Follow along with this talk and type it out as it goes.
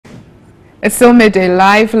It's still Midday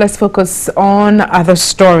Live. Let's focus on other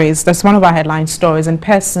stories. That's one of our headline stories. And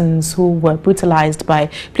persons who were brutalized by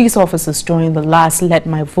police officers during the last Let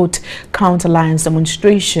My Vote Count Alliance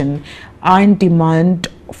demonstration are in demand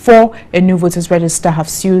for a new voters register have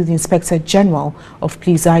sued the Inspector General of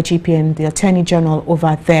Police, IGP, and the Attorney General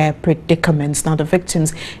over their predicaments. Now, the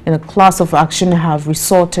victims in a class of action have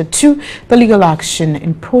resorted to the legal action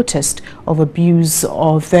in protest of abuse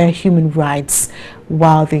of their human rights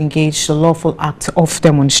while they engaged the lawful act of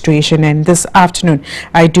demonstration. And this afternoon,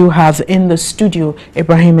 I do have in the studio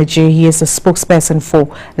Ibrahim Ajay. He is the spokesperson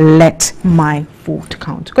for Let My Vote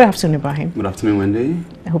Count. Good afternoon, Ibrahim. Good afternoon, Wendy.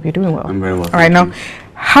 I hope you're doing well. I'm very well. All right, now,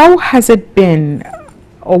 how has it been,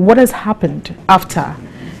 or what has happened after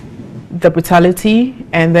the brutality,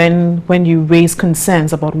 and then when you raised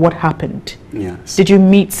concerns about what happened? Yes. Did you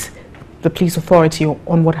meet the police authority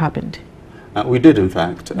on what happened? We did, in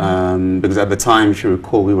fact, because at the time, if you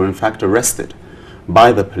recall, we were in fact arrested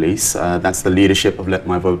by the police. That's the leadership of Let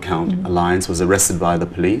My Vote Count Alliance was arrested by the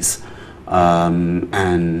police,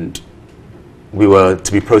 and we were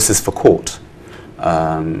to be processed for court.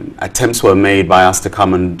 Attempts were made by us to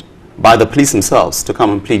come and, by the police themselves, to come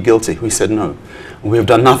and plead guilty. We said no. We have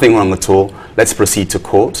done nothing wrong at all. Let's proceed to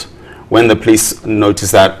court. When the police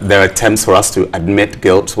noticed that their attempts for us to admit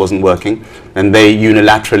guilt wasn't working, and they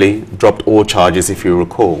unilaterally dropped all charges, if you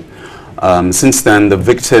recall. Since then, the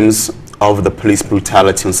victims of the police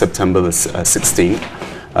brutality on September the 16th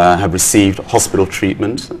have received hospital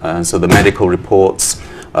treatment. So the medical reports,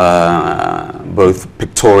 both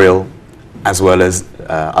pictorial as well as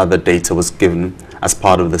other data, was given as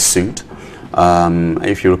part of the suit.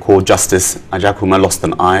 If you recall, Justice Ajakuma lost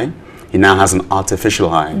an eye. He now has an artificial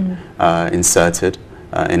eye inserted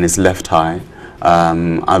in his left eye.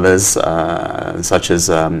 Others, such as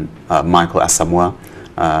Michael Asamoah,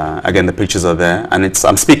 again, the pictures are there. And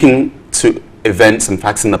I'm speaking to events and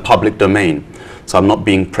facts in the public domain. So I'm not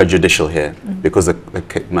being prejudicial here because the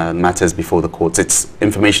matter is before the courts. It's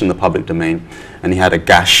information in the public domain. And he had a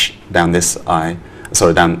gash down this eye,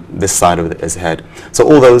 sorry, down this side of his head. So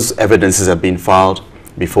all those evidences have been filed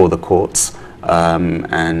before the courts.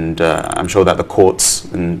 I'm sure that the courts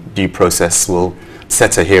in due process will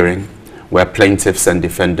set a hearing where plaintiffs and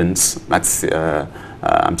defendants, that's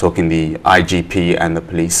I'm talking the IGP and the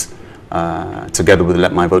police, together with the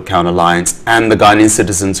Let My Vote Count Alliance and the Ghanaian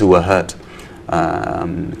citizens who were hurt,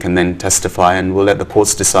 can then testify, and we'll let the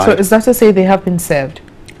courts decide. So is that to say they have been served?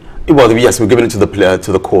 Well, yes, we're giving it to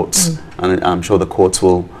the courts, and I'm sure the courts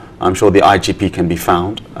will. I'm sure the IGP can be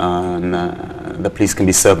found, and the police can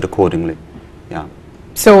be served accordingly. Yeah.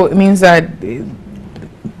 So it means that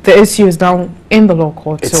the issue is now in the law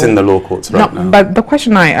courts. It's in the law courts right now. But the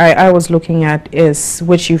question I was looking at is,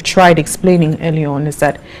 which you've tried explaining early on, is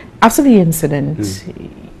that after the incident,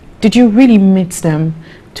 did you really meet them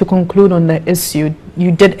to conclude on the issue?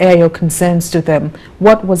 You did air your concerns to them.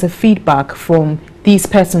 What was the feedback from these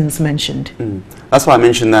persons mentioned? That's why I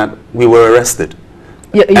mentioned that we were arrested.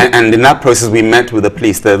 Yeah, and in that process, we met with the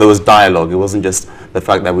police. There was dialogue. It wasn't just the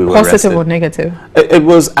fact that we were arrested. Positive or negative? It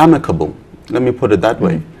was amicable. Let me put it that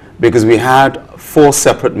way. Because we had 4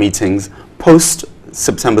 separate meetings post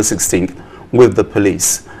September 16th with the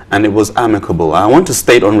police. And it was amicable. I want to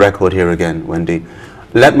state on record here again, Wendy,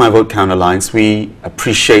 Let My Vote Count Alliance, we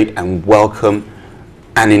appreciate and welcome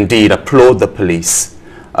and indeed applaud the police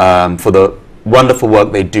for the wonderful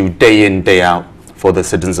work they do day in, day out for the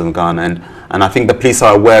citizens of Ghana. And I think the police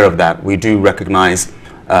are aware of that. We do recognize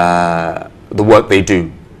the work they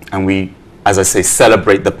do. And we, as I say,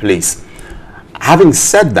 celebrate the police. Having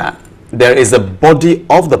said that, there is a body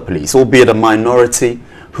of the police, albeit a minority,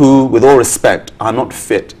 who, with all respect, are not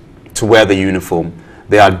fit to wear the uniform.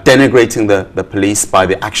 They are denigrating the police by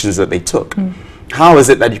the actions that they took. How is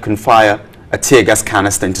it that you can fire a tear gas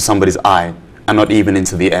canister into somebody's eye and not even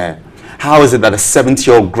into the air? How is it that a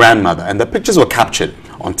 70-year-old grandmother, and the pictures were captured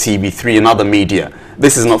on TV3 and other media,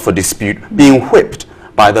 this is not for dispute, being whipped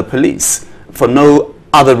by the police for no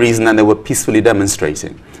other reason than they were peacefully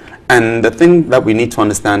demonstrating? And the thing that we need to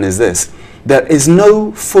understand is this: there is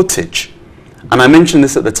no footage, and I mentioned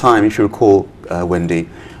this at the time, if you recall, Wendy,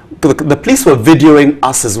 the police were videoing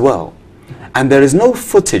us as well, and there is no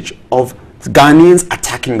footage of Ghanaians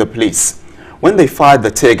attacking the police. When they fired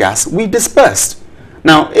the tear gas, we dispersed.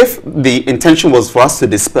 Now, if the intention was for us to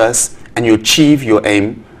disperse and you achieve your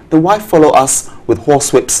aim, then why follow us with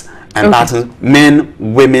horsewhips and batons, men,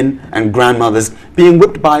 women, and grandmothers being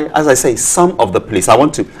whipped by, as I say, some of the police? I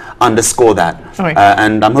want to underscore that.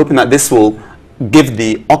 And I'm hoping that this will give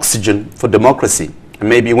the oxygen for democracy. And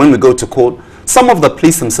maybe when we go to court, some of the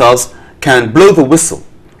police themselves can blow the whistle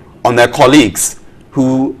on their colleagues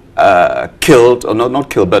who killed, or not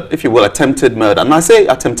killed, but if you will, attempted murder. And I say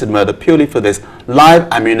attempted murder purely for this. Live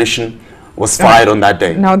ammunition was fired on that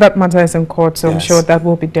day. Now that matter is in court, so yes. I'm sure that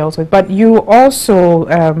will be dealt with. But you also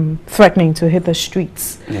threatening to hit the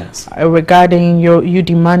streets. Yes. Regarding you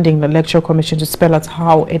demanding the Electoral Commission to spell out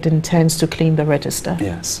how it intends to clean the register.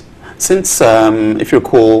 Yes. Since, if you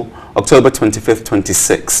recall, October 25th,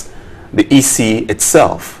 26th, the EC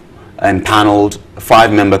itself empaneled a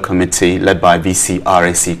 5-member committee led by VC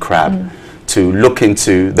RAC Crab to look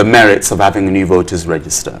into the merits of having a new voters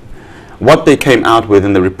register. What they came out with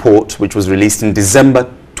in the report, which was released in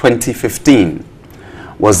December 2015,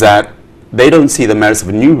 was that they don't see the merits of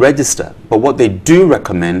a new register, but what they do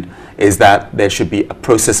recommend is that there should be a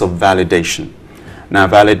process of validation. Now,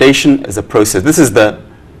 validation is a process. This is the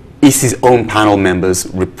EC's own panel members'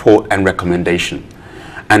 report and recommendation.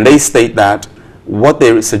 And they state that what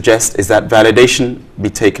they suggest is that validation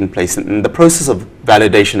be taken place. And the process of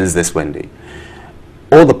validation is this, Wendy.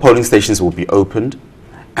 All the polling stations will be opened,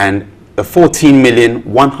 and the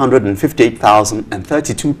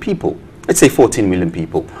 14,158,032 people, let's say 14 million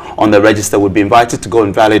people, on the register would be invited to go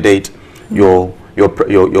and validate your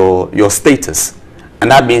status.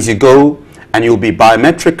 And that means you go and you'll be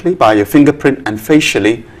biometrically, by your fingerprint and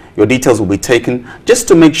facially, your details will be taken just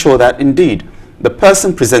to make sure that indeed the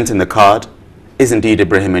person presenting the card is indeed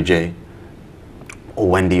Ibrahim Ajay or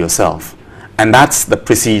Wendy yourself. And that's the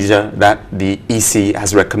procedure that the EC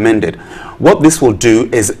has recommended. What this will do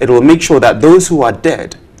is it will make sure that those who are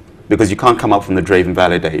dead, because you can't come up from the grave and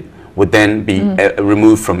validate, would then be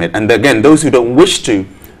removed from it. And again, those who don't wish to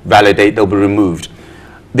validate, they'll be removed.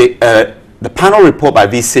 The panel report by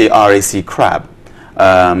VC RAC Crab,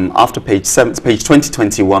 after page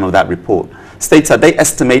 2021 of that report, states that they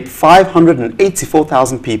estimate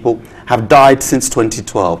 584,000 people have died since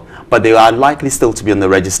 2012, but they are likely still to be on the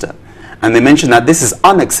register. And they mention that this is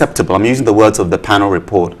unacceptable, I'm using the words of the panel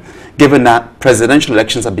report, given that presidential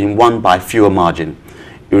elections have been won by fewer margin.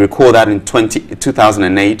 You recall that in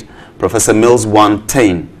 2008, Professor Mills won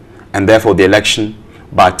Tain, and therefore the election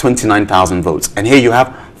by 29,000 votes. And here you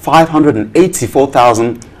have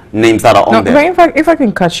 584,000 names that are on there. In fact, if I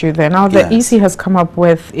can cut you there, now the EC has come up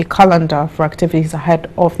with a calendar for activities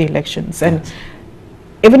ahead of the elections. And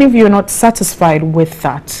even if you're not satisfied with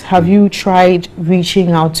that, have you tried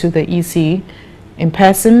reaching out to the EC in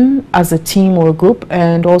person as a team or a group?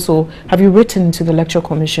 And also, have you written to the Electoral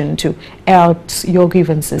Commission to air out your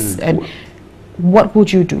grievances? And what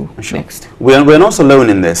would you do next? We're not alone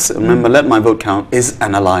in this. Remember, Let My Vote Count is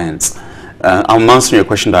an alliance. I'm answering your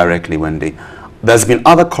question directly, Wendy. There's been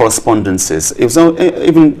other correspondences. It was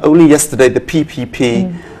even only yesterday the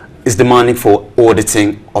PPP is demanding for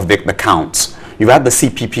auditing of the counts. You've had the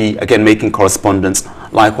CPP, again, making correspondence,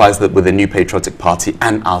 likewise with the New Patriotic Party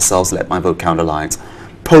and ourselves, Let My Vote Count Alliance,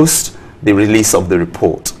 post the release of the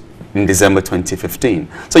report in December 2015.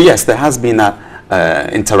 So yes, there has been that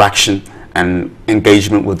interaction and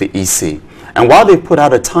engagement with the EC. And while they've put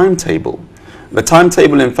out a timetable, the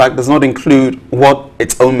timetable, in fact, does not include what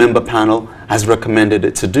its own member panel has recommended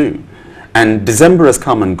it to do. And December has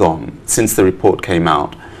come and gone since the report came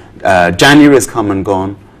out. January has come and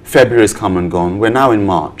gone. February has come and gone. We're now in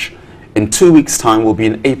March. In 2 weeks' time, we'll be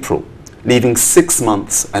in April, leaving 6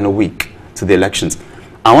 months and a week to the elections.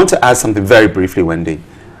 I want to add something very briefly, Wendy.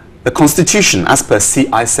 The Constitution, as per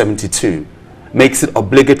CI 72, makes it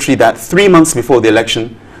obligatory that 3 months before the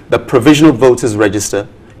election, the provisional voters register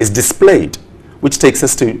is displayed, which takes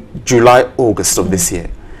us to July, August of this year.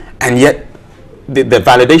 And yet, the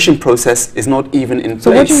validation process is not even in place.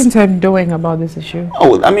 So what do you intend doing about this issue?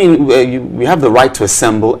 Oh, I mean, we have the right to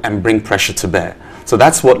assemble and bring pressure to bear. So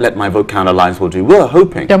that's what Let My Vote Count Alliance will do. We're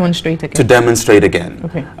hoping demonstrate again. To demonstrate again.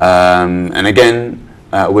 Okay. And again,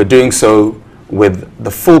 we're doing so with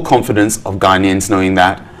the full confidence of Ghanaians, knowing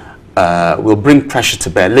that we'll bring pressure to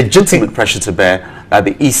bear, legitimate pressure to bear, that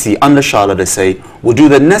the EC under Charlotte Essay will do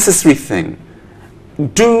the necessary thing.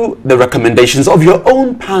 Do the recommendations of your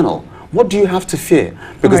own panel. What do you have to fear?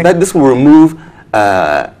 Because this will remove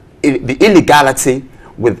the illegality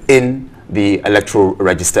within the electoral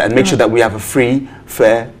register and make sure that we have a free,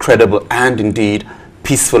 fair, credible, and indeed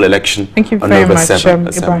peaceful election. Thank you very much,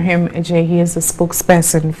 Ibrahim Ajay. He is the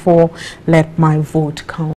spokesperson for Let My Vote Count.